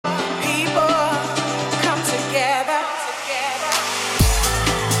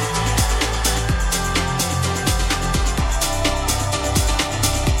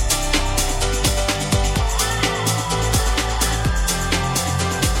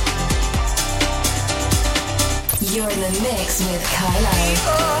You're in the mix with Kylo.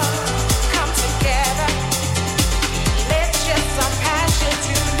 People come together. Let's share some passion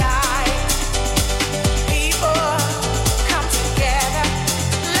tonight. People come together.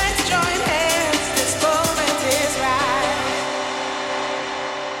 Let's join hands. This moment is right.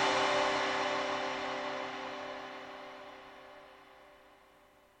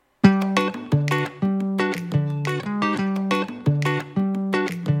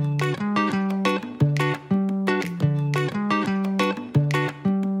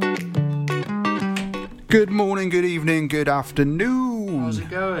 Good morning, good evening, good afternoon. How's it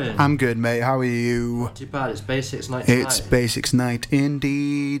going? I'm good, mate. How are you? Not too bad. It's Basics night tonight. It's Basics night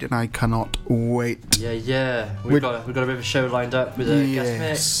indeed, and I cannot wait. Yeah. We've got a bit of a show lined up with a guest mix.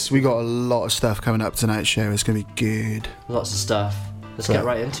 Yes, we got a lot of stuff coming up tonight's show. It's going to be good. Lots of stuff. Let's get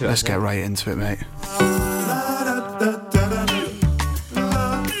right into it. Let's get right into it, mate.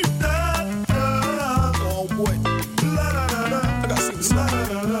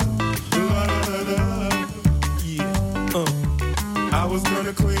 I was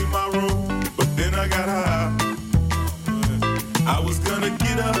gonna clean my room, but then I got high. I was gonna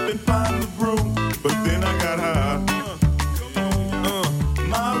get up and find the broom, but then I got high.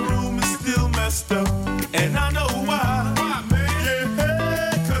 My room is still messed up, and I know why. Why, man?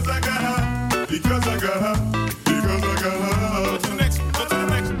 Yeah, cause I got high. Because I got high. Because I got high. Go to the next one. Go to the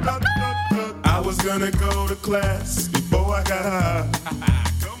next one. I was gonna go to class before I got high.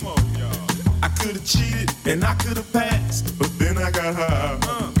 Come on, y'all. I could've cheated and I could've passed, but then I got high.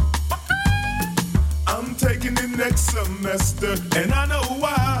 I'm taking it next semester, and I know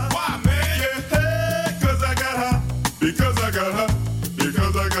why. Why, man? Yeah, cause I got high. Because I got high.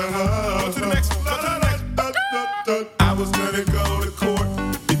 Because I got high. Go to the next one. Go to the next one. I was gonna go to court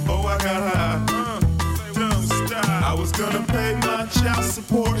before I got high. Don't stop. I was gonna pay my child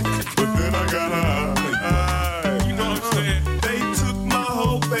support, but then I got high. You know what I'm saying? They took my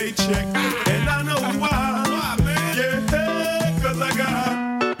whole paycheck, and I know why. Why, man? Yeah, cause I got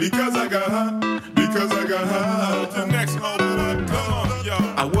high. Because I got high. Because I got high. The next one. Come on,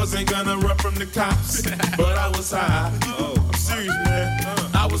 y'all. I wasn't gonna run from the cops, but I was high. I'm serious, man.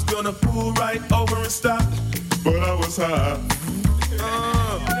 I was gonna pull right over and stop, but I was high.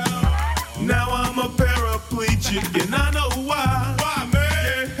 Now I'm a paraplegic, and I know why. Why,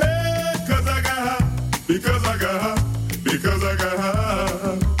 man? Yeah, cause I got high. Because I got high. Because I got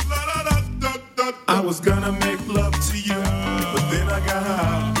high. I was gonna make love to you, but then I got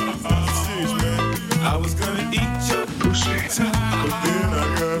high. Serious, man. I was gonna eat your pussy too, but then I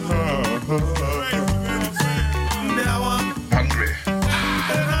got high. Now I'm hungry,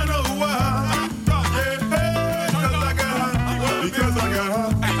 and I know why. Yeah, cause I got high. Because I got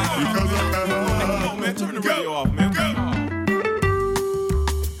high. Because I got high. Come on, man, turn the radio off, man. Go.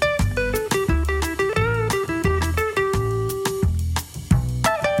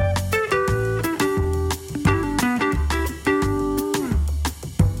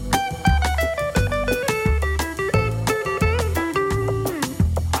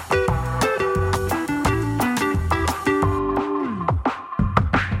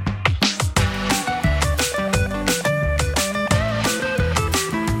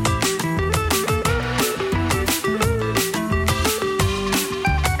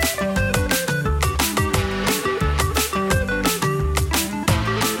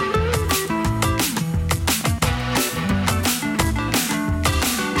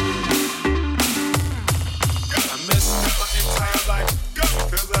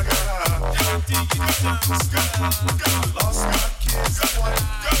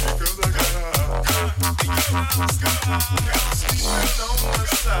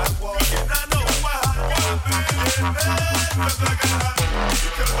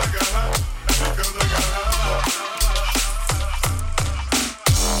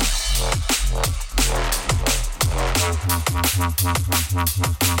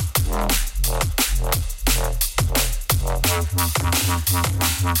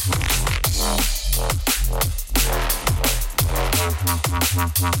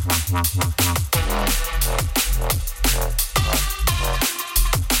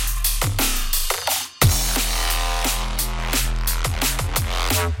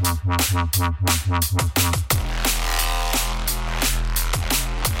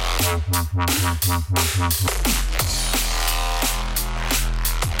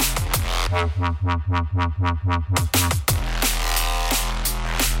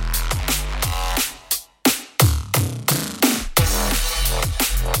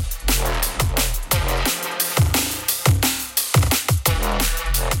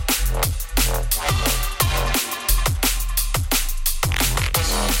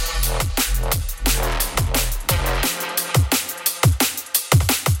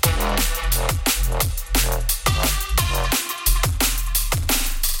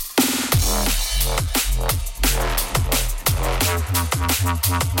 You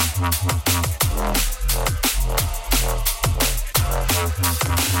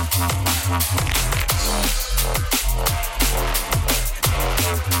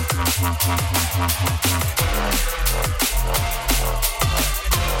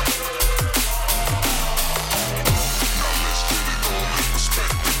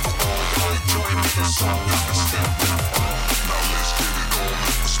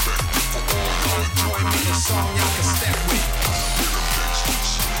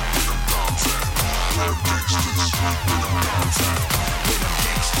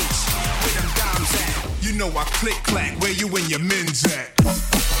know I click clack, where you and your men's at?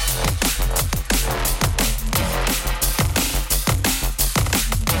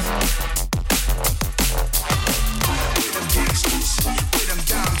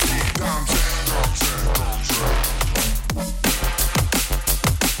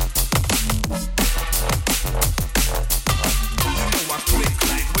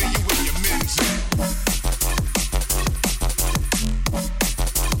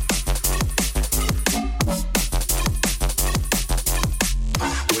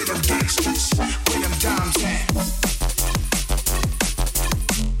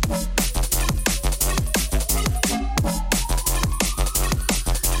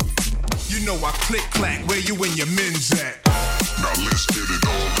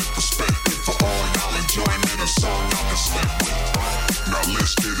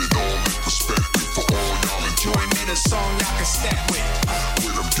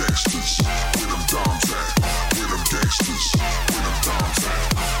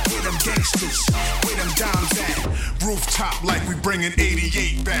 Rooftop like we bringing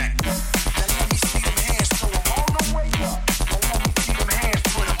 88 back.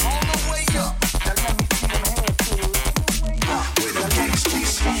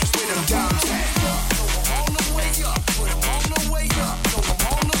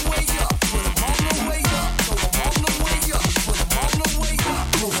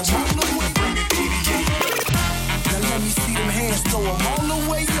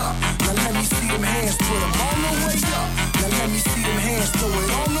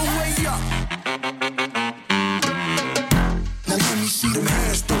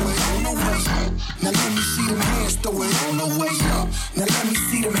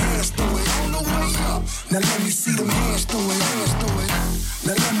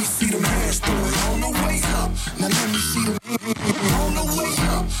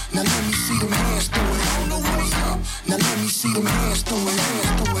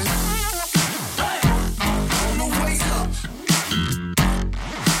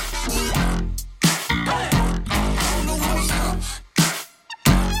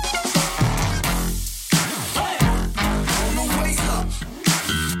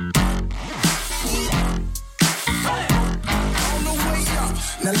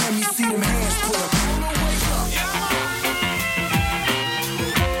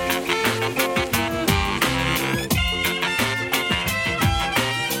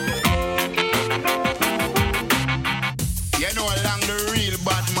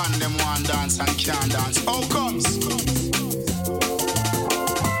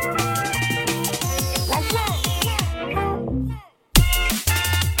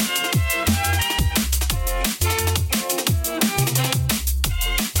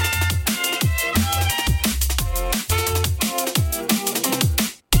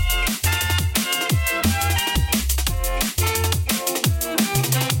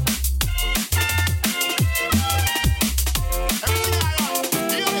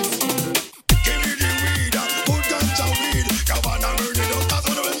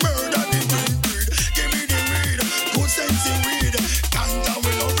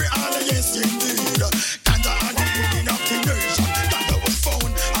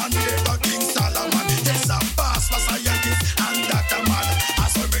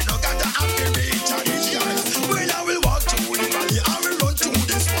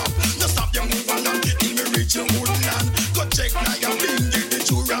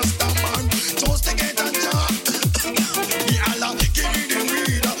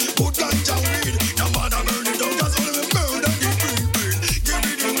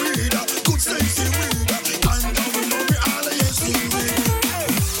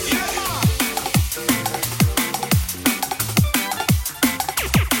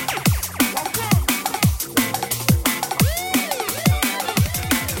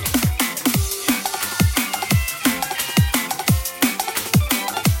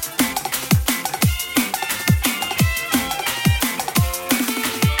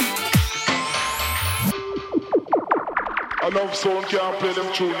 Enough sound can't play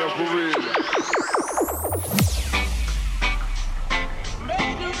them tunes for real.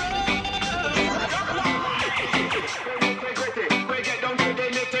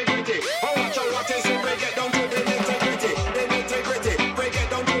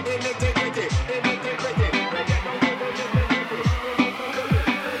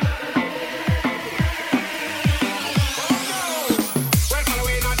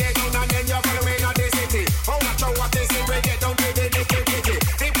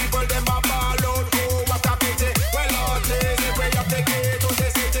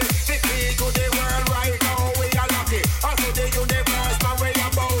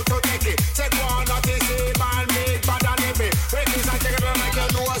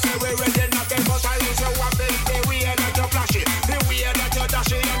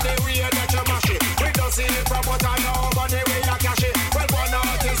 see the promoter now money where you cash it. Well, one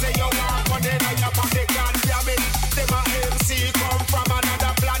artist say you want money in your pocket, God damn it. Them a MC come from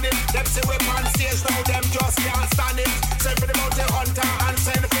another planet. Them say we on stage now, them just can't stand it. Send for the bounty hunter and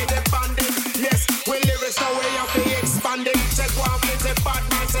send for the bandit. Yes, we lyrics now we have to expand it. Say go and fit the bad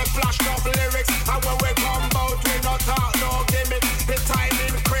man, say flash up lyrics. And when we come out, we not talk no gimmick. The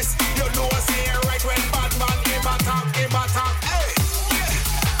timing crisp, you know say right when bad man him attack, hey.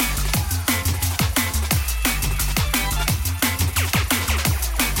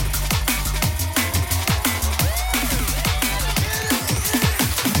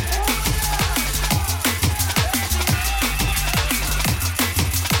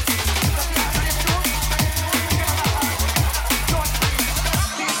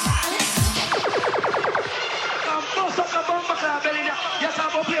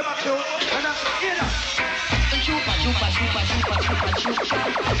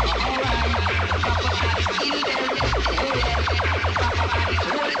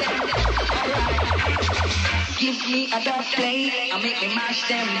 Give me a dub plate and make me mash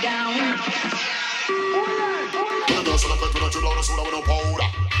them down. When the son of a you loud, so no powder.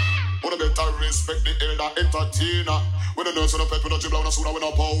 When the better respect the elder entertainer. When the son of a you loud, so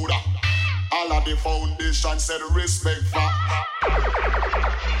no powder. All of the foundation said respect for.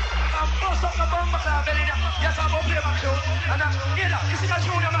 Bust up the bomb club, yes, I'm going to play my tune. And you see that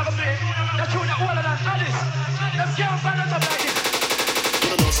tune I'm going to play? The tune that older than Alice. Them can't find us up like this.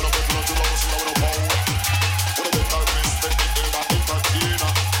 When the son of a you loud, so no powder. When the better respect the elder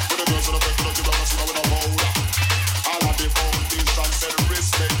entertainer. When the son of a you loud, so no powder. All of the foundation said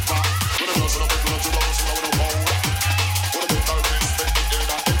respect for. When the son of a you loud, so no powder. When the better respect the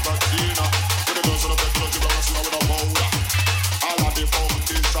elder entertainer. When the son of a you loud, so no powder. All of the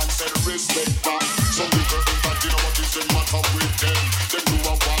foundation said respect back. Some people think that you know what is the matter with them. Them do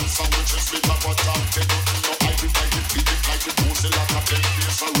a one song which is split up a top. They don't know I be feed it like the post a lot of them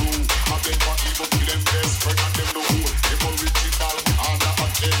face a room. And them for evil kill them best friend and them no whole. Them original and a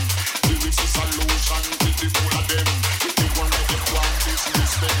ten. Lyrics is a solution to the whole of them. If they want like them want this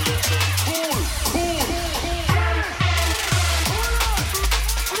respect let them. Cool.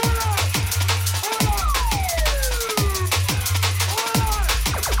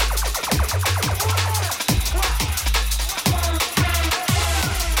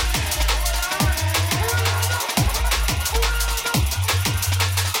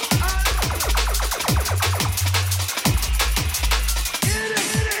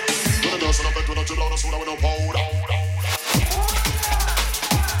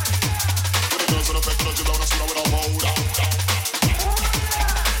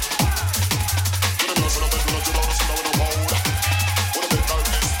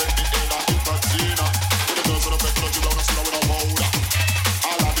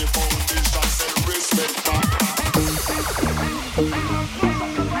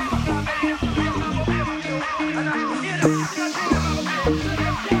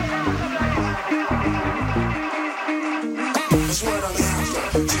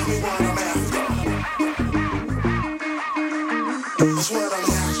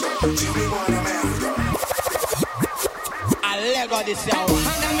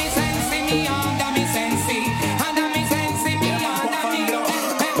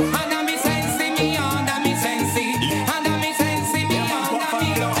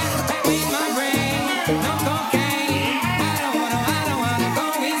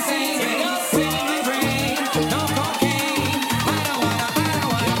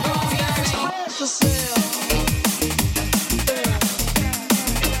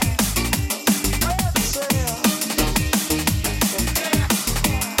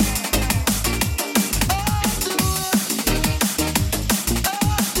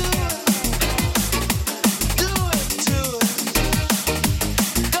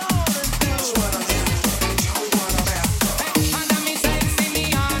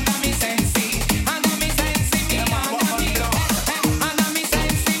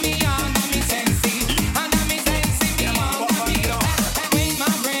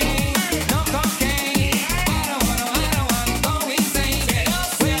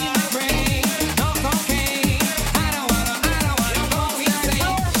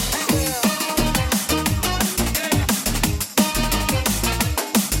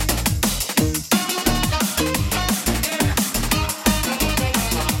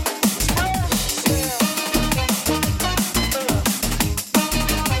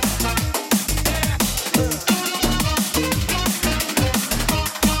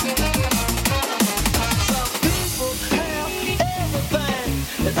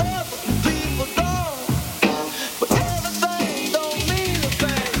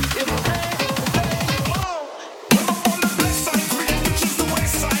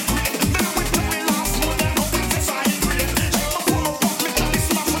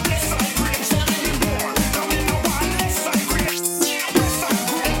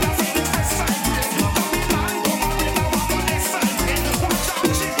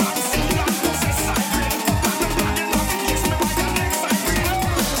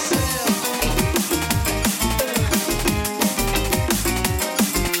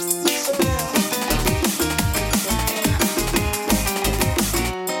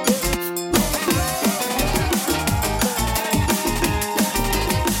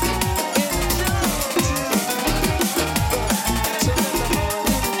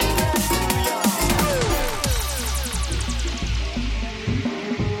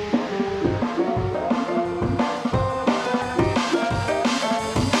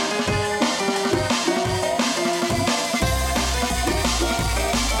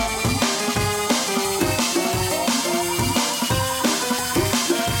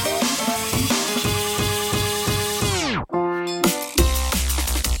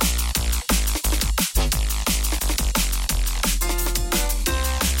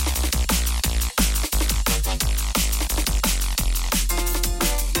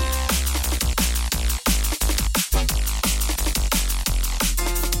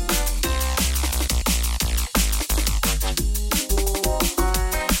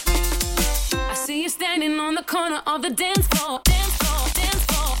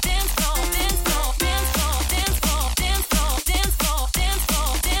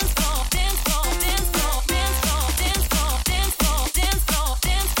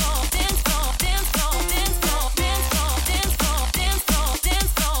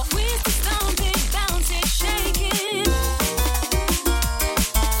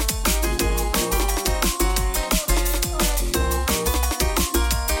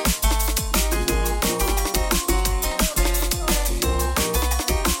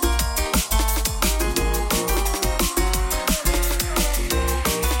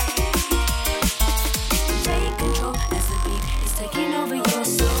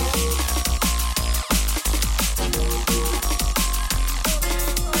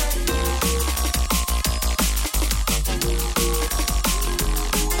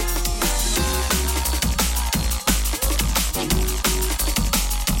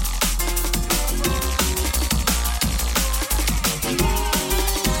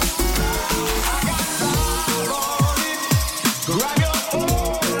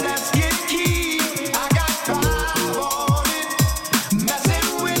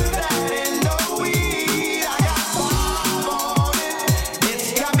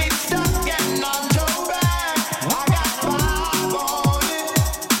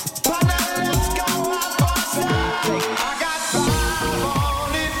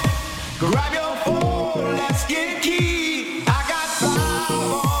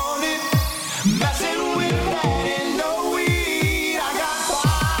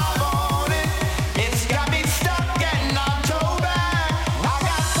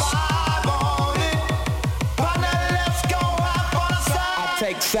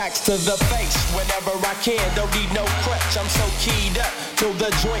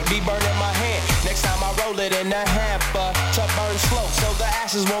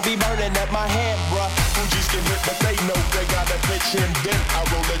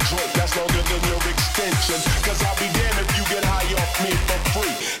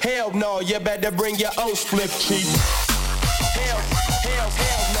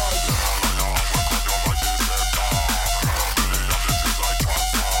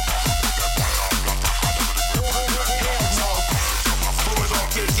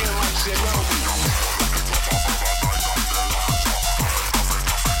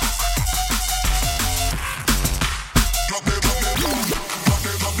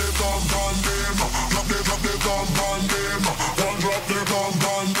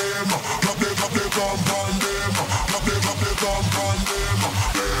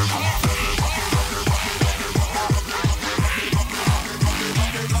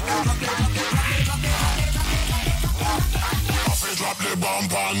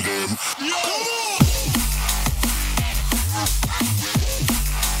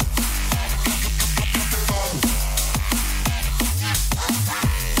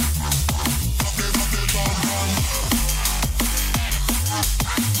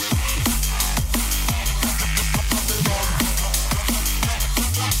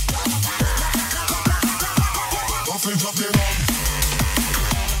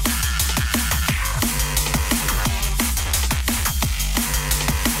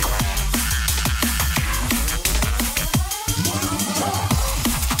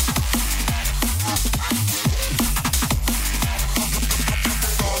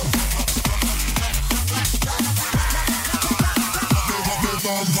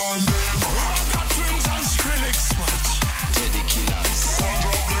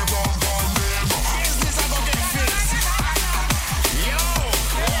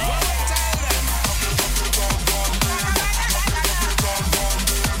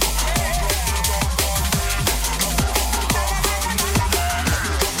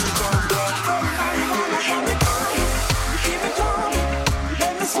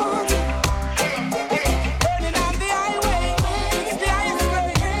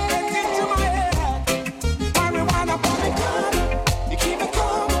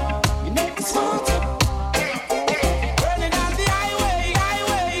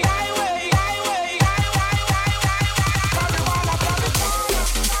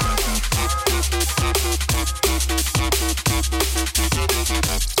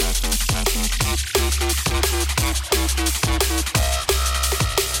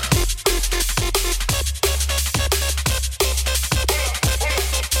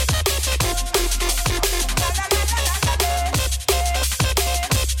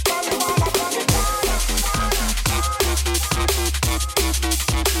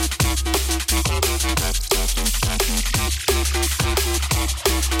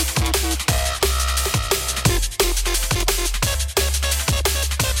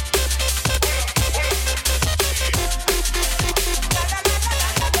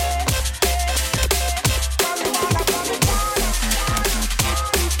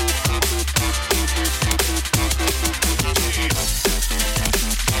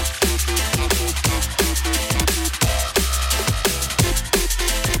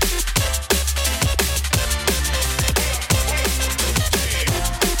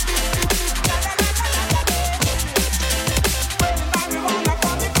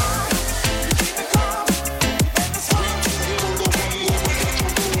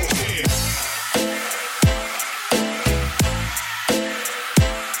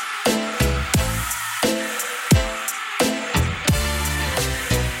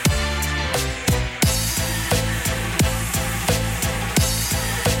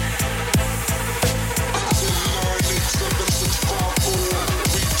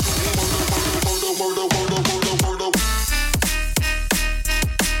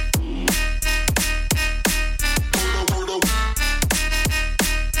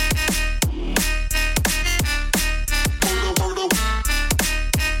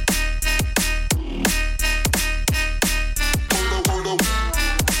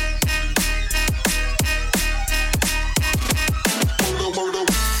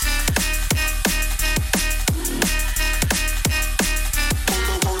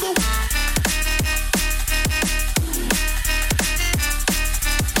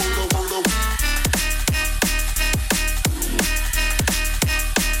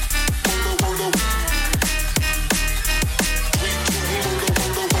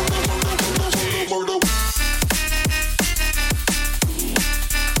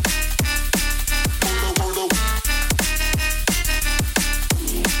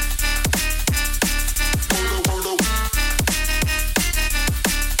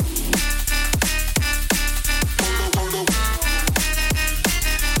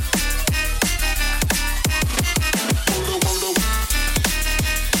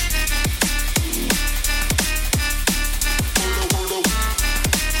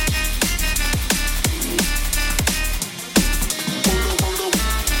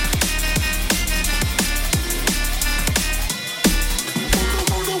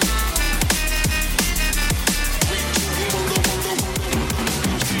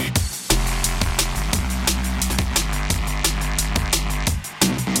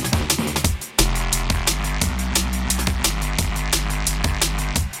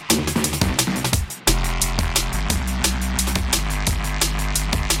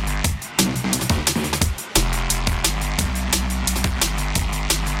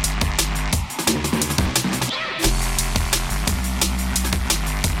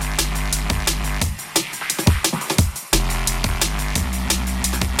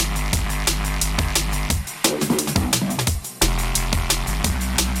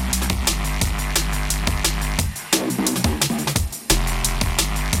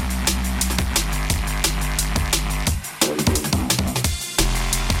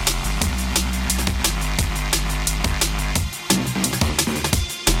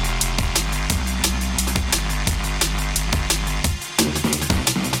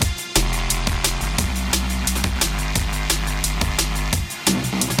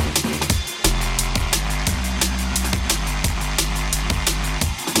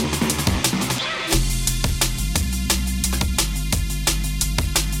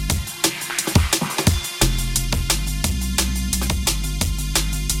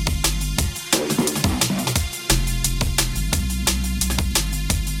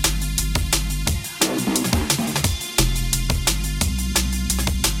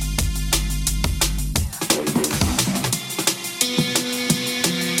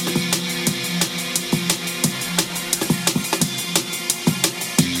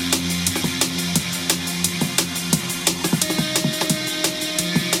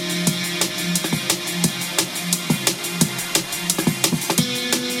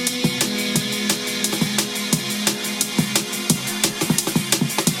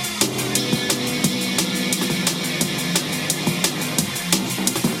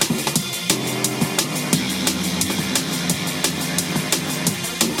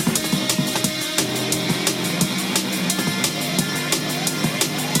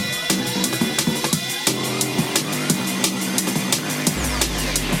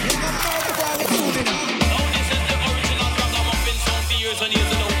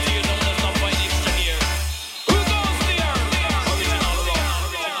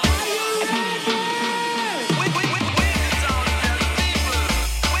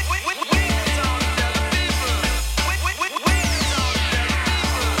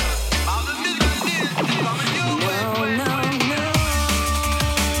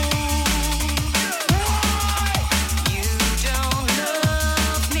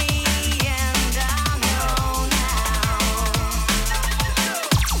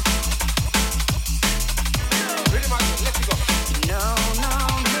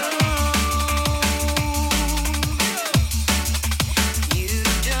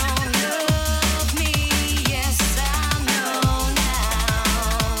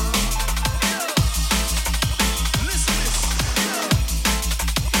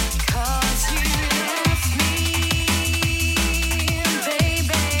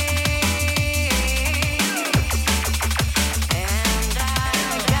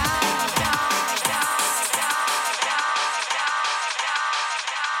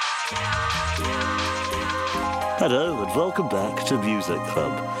 Hello and welcome back to Music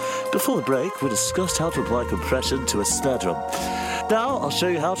Club. Before the break, we discussed how to apply compression to a snare drum. Now I'll show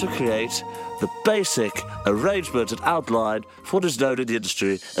you how to create the basic arrangement and outline for what is known in the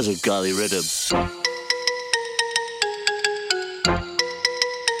industry as a gully rhythm.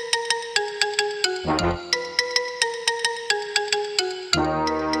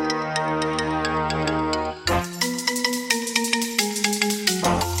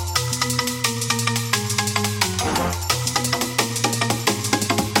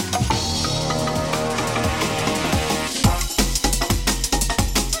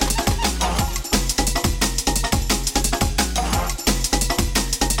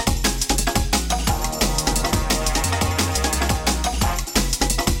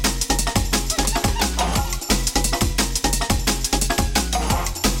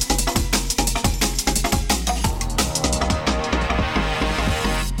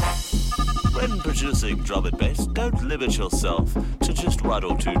 When producing drum and bass, don't limit yourself to just one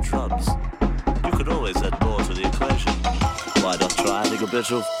or two drums. You can always add more to the equation. Why not try adding a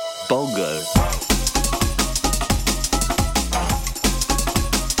bit of bongo?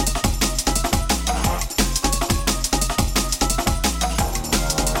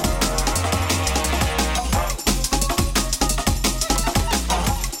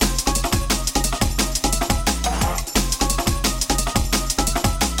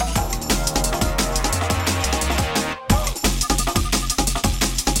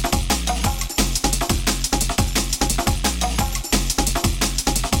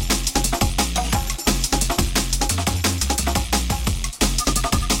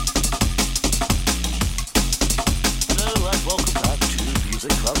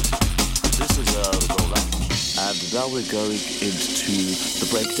 Now we're going into the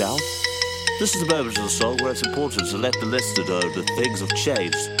breakdown. This is the moment of the song where it's important to let the listener know that things have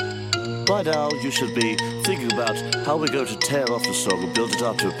changed. By now, you should be thinking about how we're going to tail off the song and build it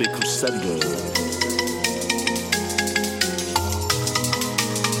up to a big crescendo.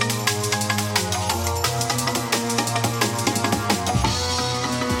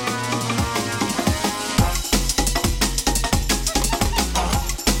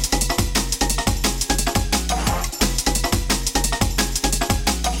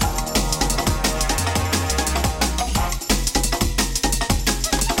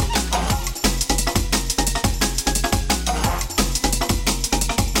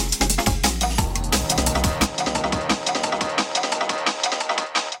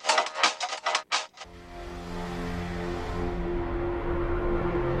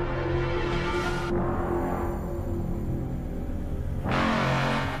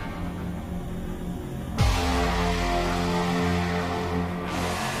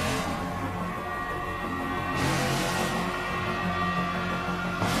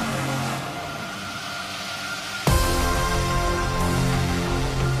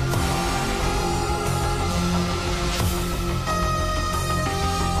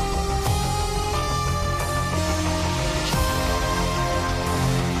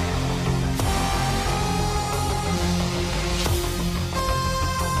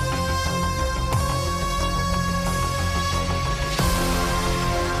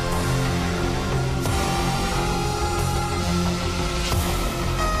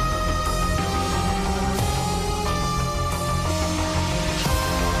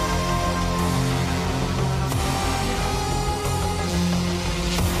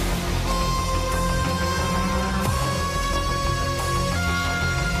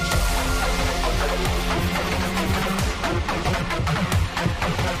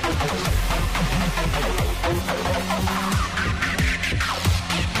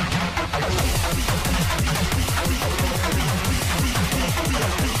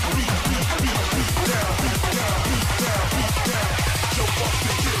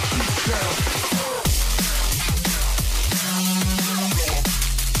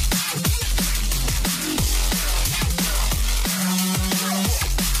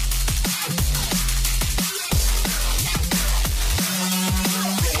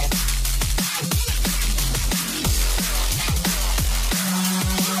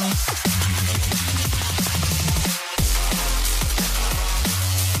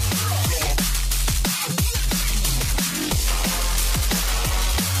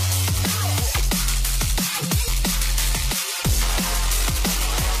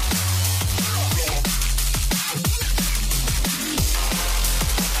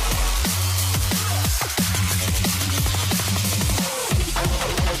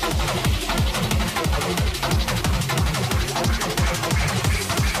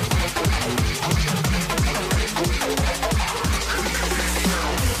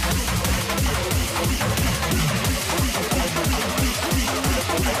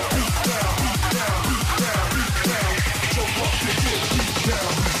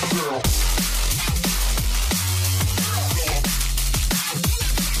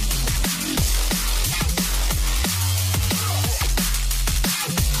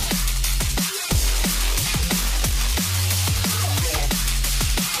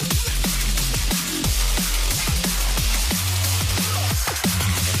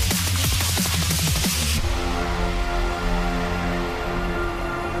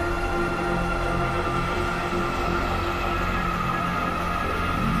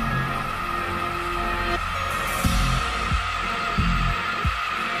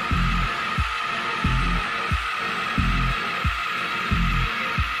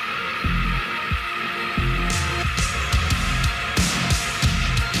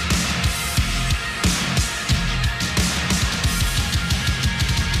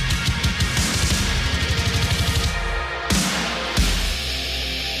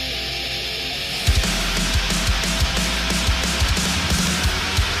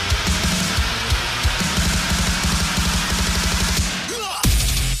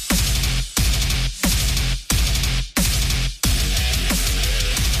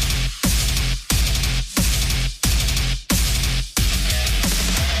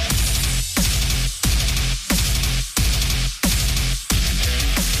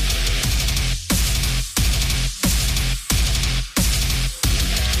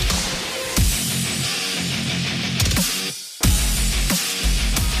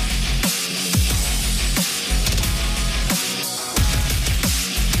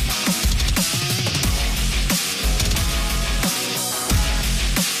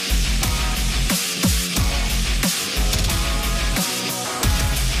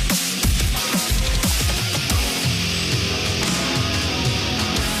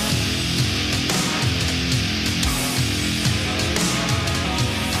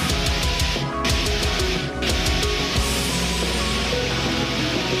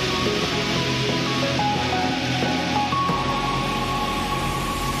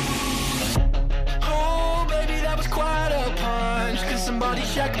 somebody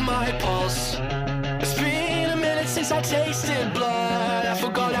check my pulse. It's been a minute since I tasted blood. I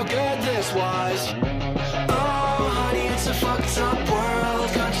forgot how good this was. Oh, honey, it's a fucked up world.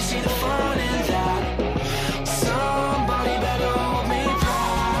 Can't you see the fun in that? Somebody better hold me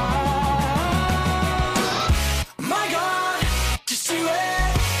back. My God, just do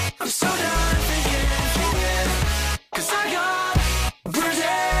it. I'm so done thinking through it. 'Cause I got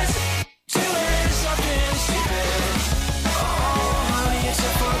bruises, doing something stupid. Oh, honey, it's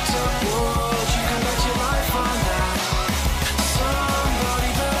a fucked up world. You can bet your life on that. Somebody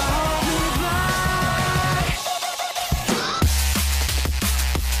better hold me back.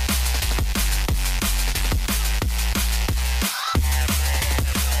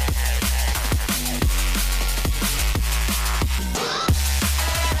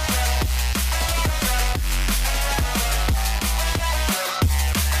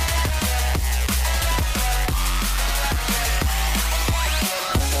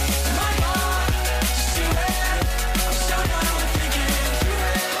 My God, just do it. I'm so done with thinking through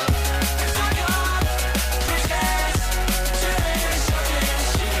it. 'Cause I got bruises, doing something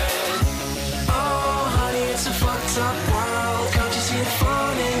stupid. Oh, honey, it's a fucked up world. Can't you see the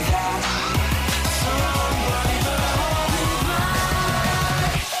fun in that? Somebody better hold me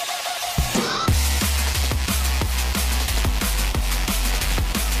back.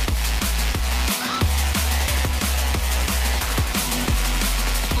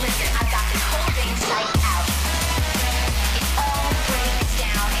 Listen, I've got this whole thing psyched out. It all breaks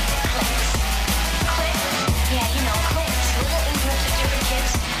down into clicks. Clicks? Yeah, you know, clicks. Little in-groups of different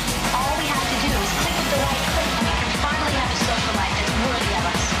kids. All we have to do is click with the right click and we can finally have a social life that's worthy of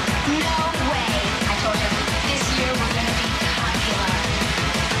us. No way, I told you. This year we're gonna be popular.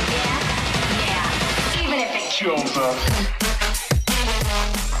 Yeah? Yeah. Even if it kills us.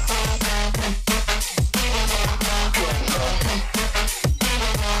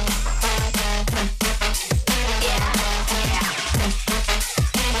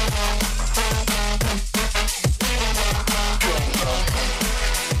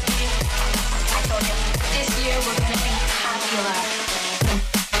 I told you, this year we're gonna be popular.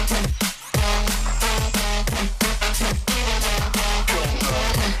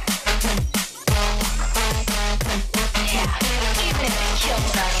 Yeah, even if it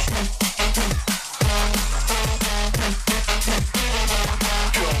kills us.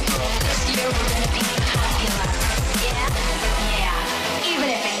 This year we're gonna be popular. Yeah, yeah, even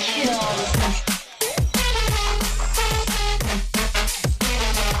if it kills us.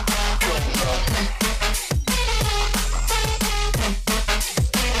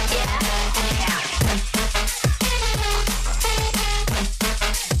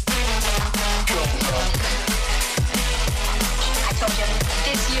 I told you,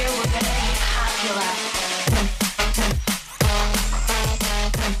 this year we're gonna be popular.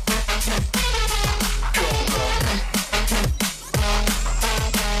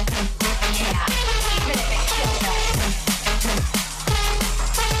 Yeah, even if it kills us.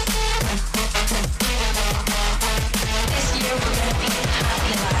 This year we're gonna be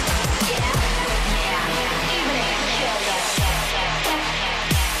popular. Yeah, yeah, even if it kills us.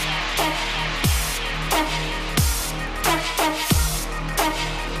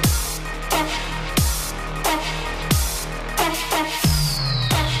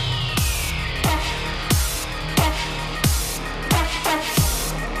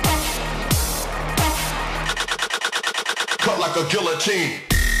 Cut like a guillotine.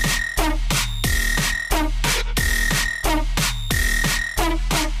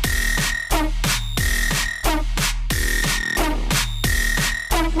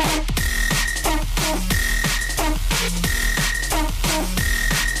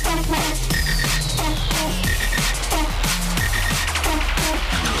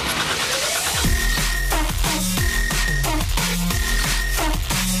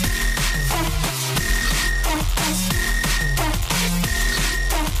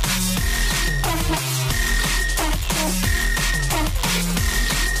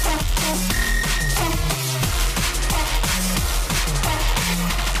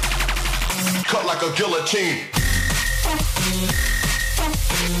 Cut like a guillotine.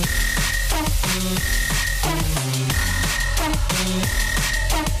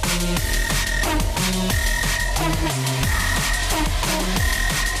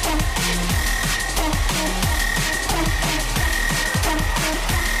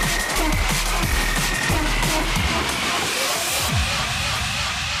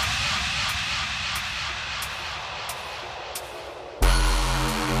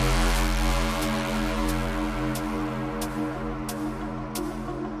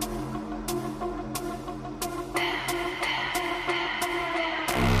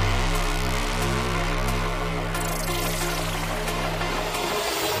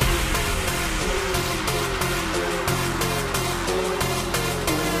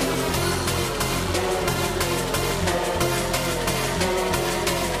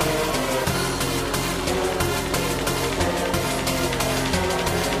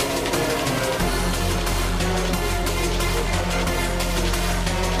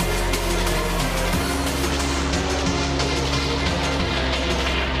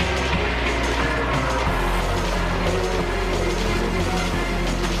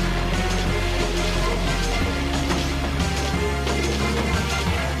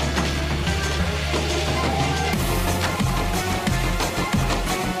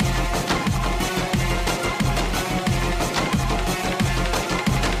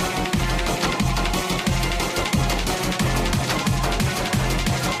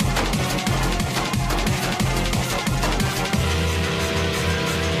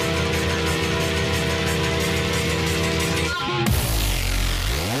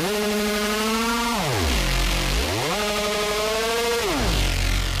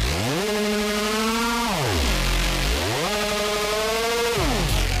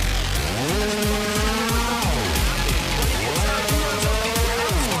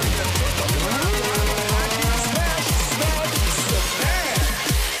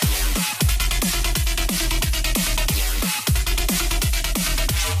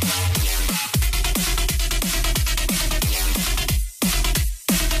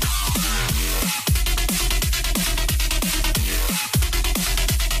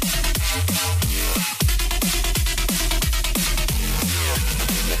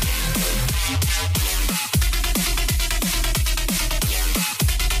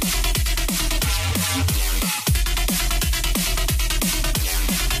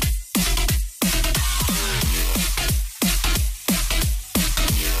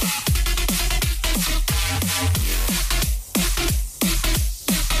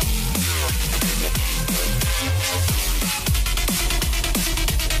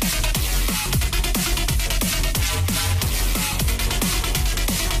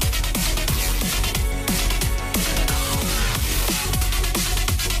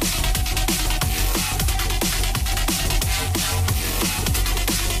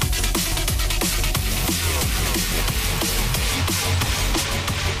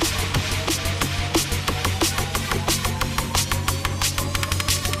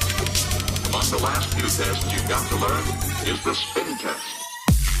 test you've got to learn is the spin test.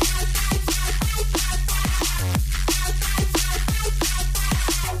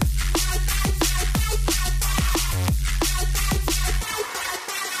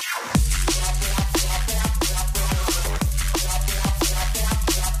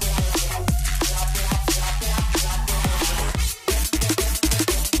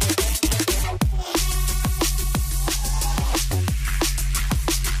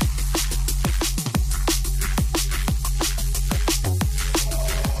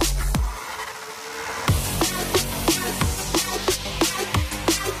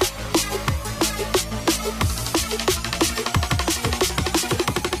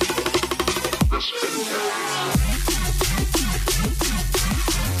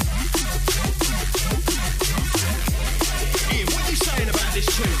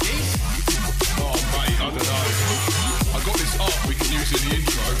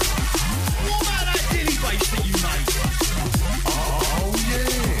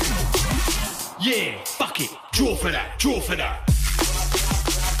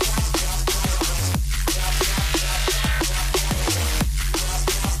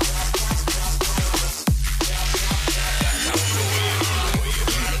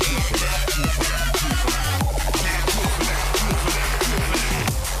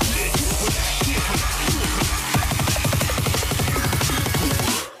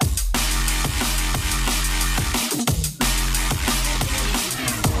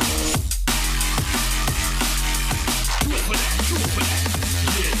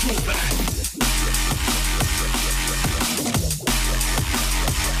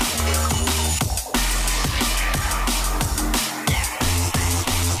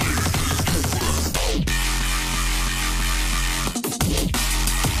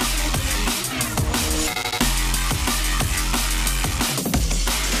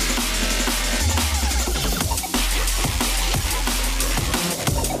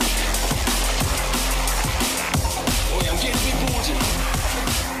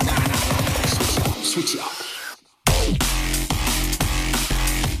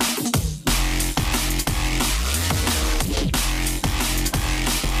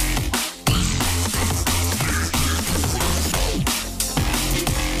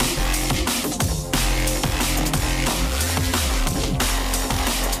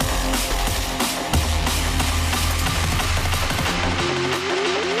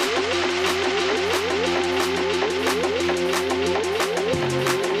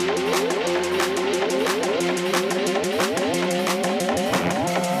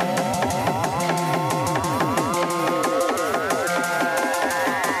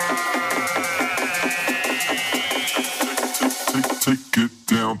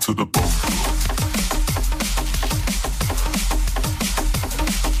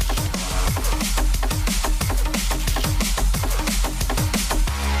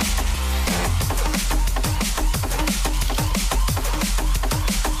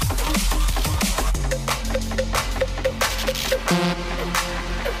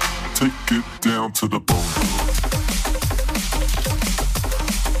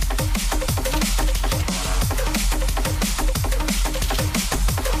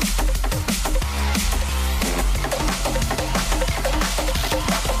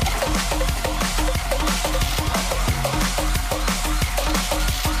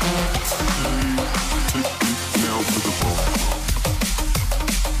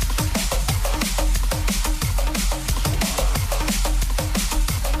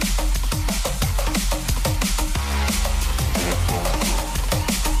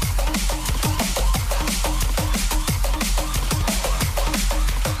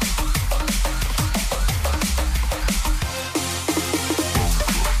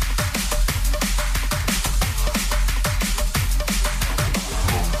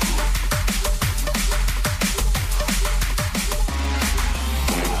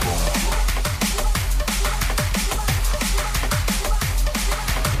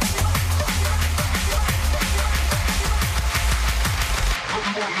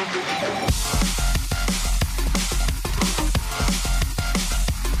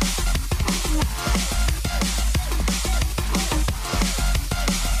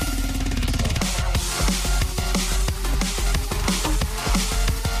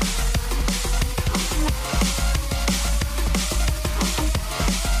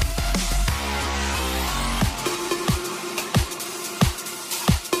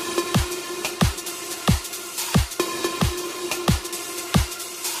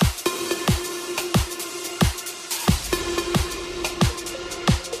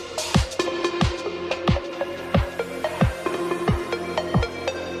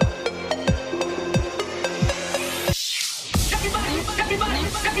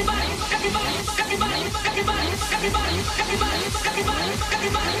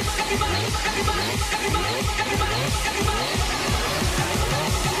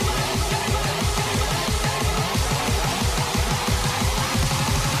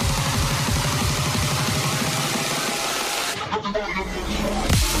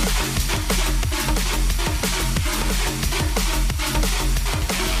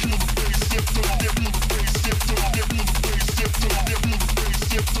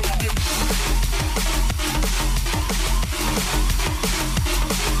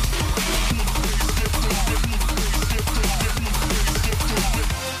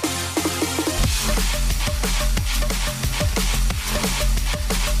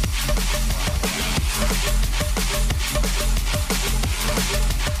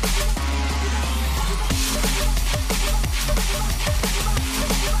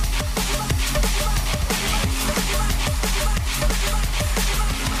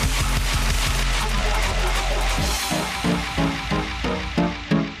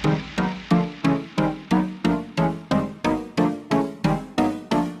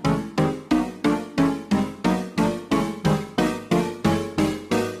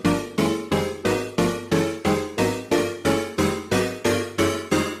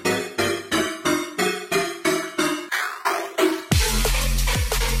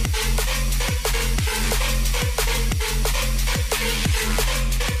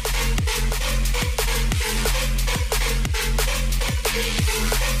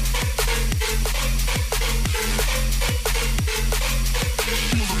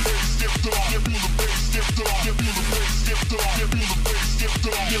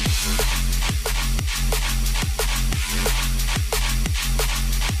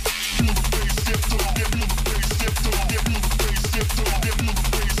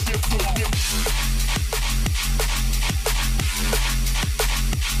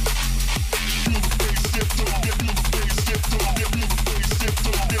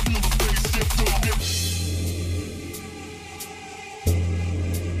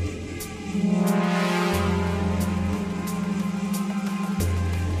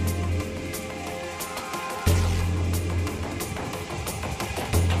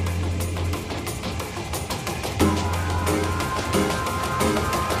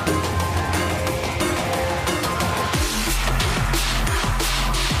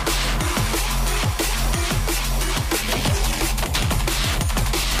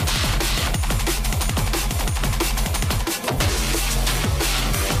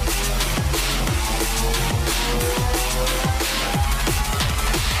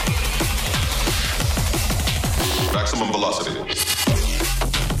 Maximum velocity.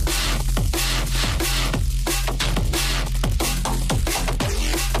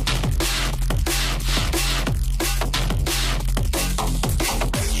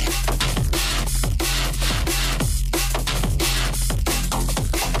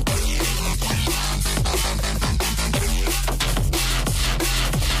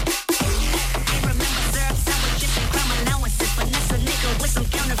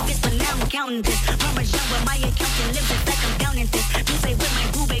 Counting this, Parmesan with my accountant lives it like I'm down in this. You say with my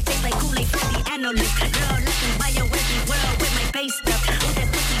boo babe tastes like Kool-Aid for the analyst. Girl, I can buy your every world with my face stuff. Oh, that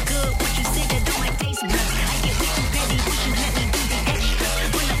pussy good, what you said it on my taste buds. I get way too petty, would you let me do the extra?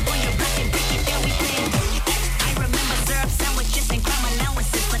 Pull up on your block and break it down, we playing. I remember syrup sandwiches and crime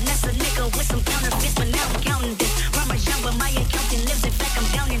allowances. Finesse a nigga with some counterfeits, but now I'm counting this. Parmesan with my accountant lives it like I'm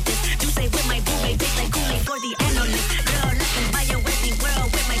down in this. You say with my boo babe tastes like Kool-Aid for the analyst. Girl, I can buy your every world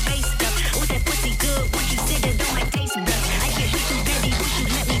with my face stuff. Oh, that pussy good, what you said it on my taste buds. I get way too petty, would you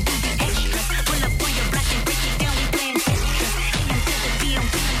let me do the extras? Pull up on your block and break it down, we playing Tetris. AM to the PM,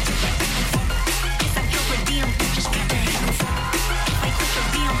 to the yes, I drove a DM, just got the hell. If I quit your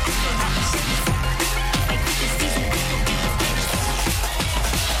DM, it's for rock and shit. If I quit this season, it's for beat the bitch.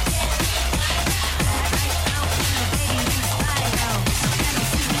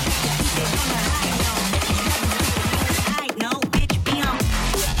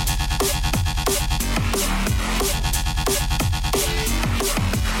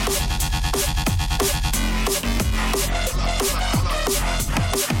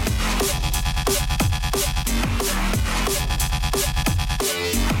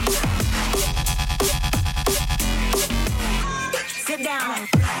 Sit down.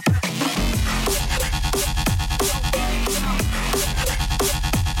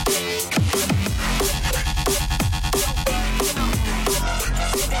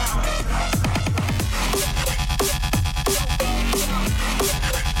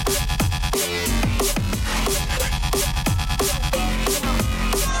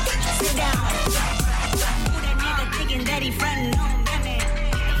 Sit down. Who that nigga thinking that he frontin' on me?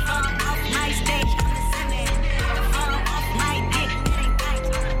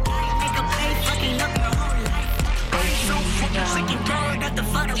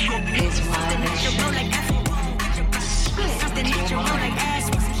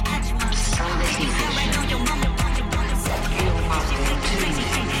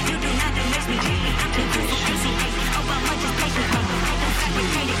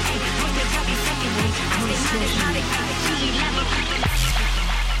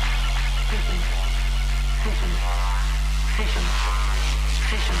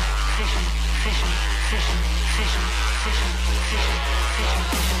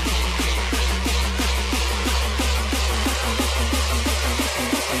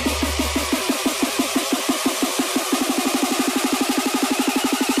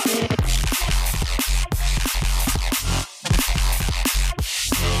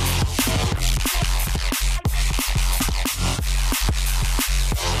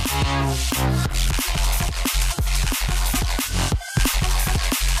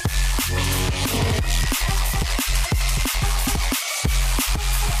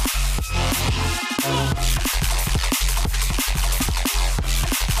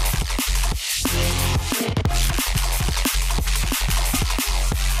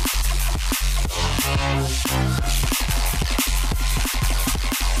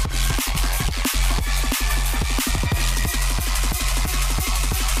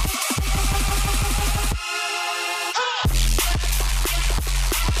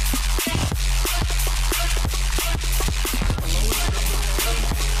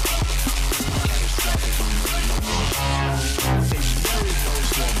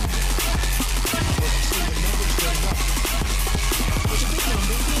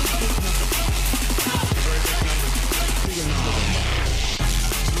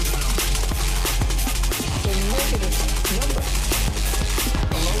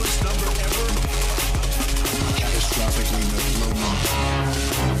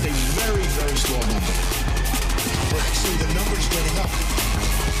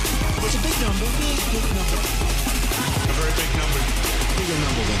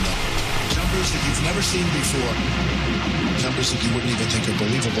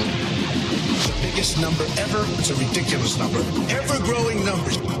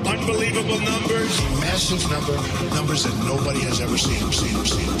 Numbers that nobody has ever seen.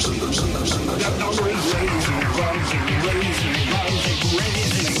 That number is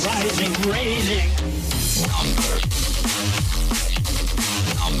rising. Number.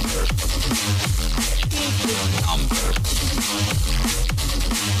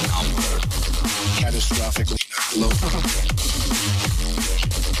 Catastrophically low.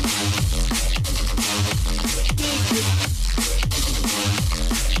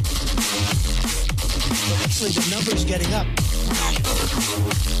 Actually, the number's getting up.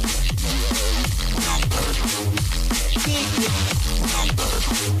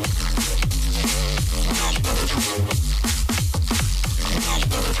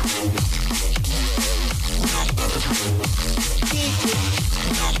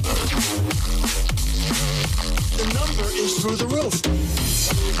 The number is through the roof.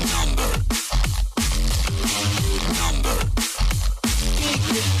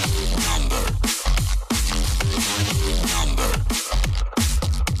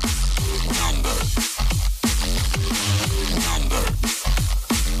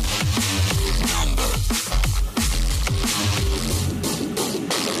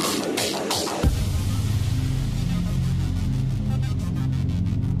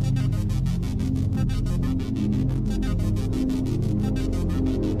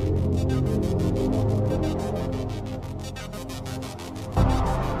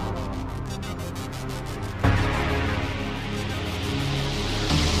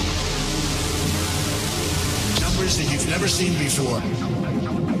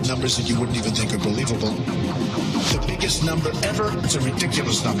 Numbers that you wouldn't even think are believable. The biggest number ever, it's a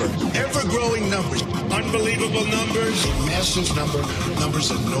ridiculous number. Ever-growing numbers, unbelievable numbers, massive numbers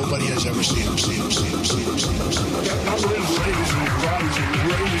that nobody has ever seen. That number is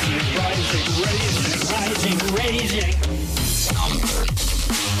rising. Number.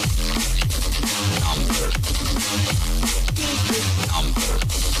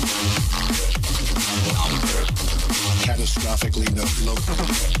 Catastrophically low.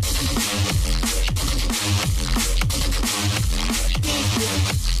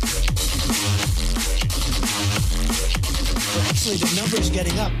 Actually, the number's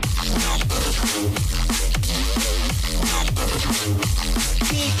getting up.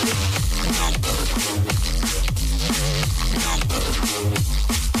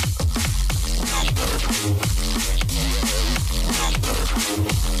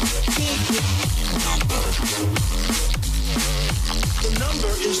 The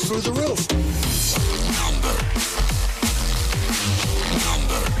number is through the roof. Number.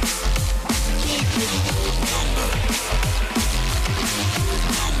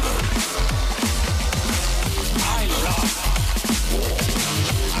 I love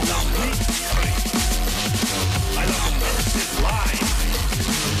mystery. I love offensive lies.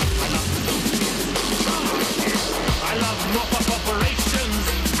 I love mop-up operations.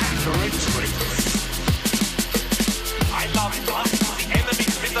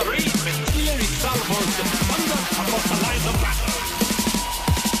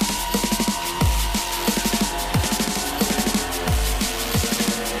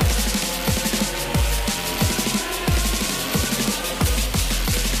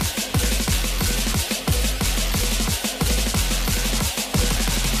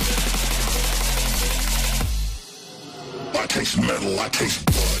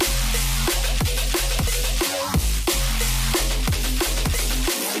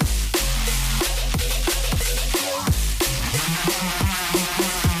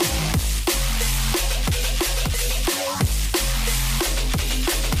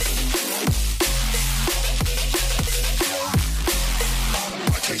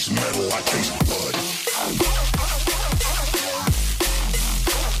 I taste metal, I taste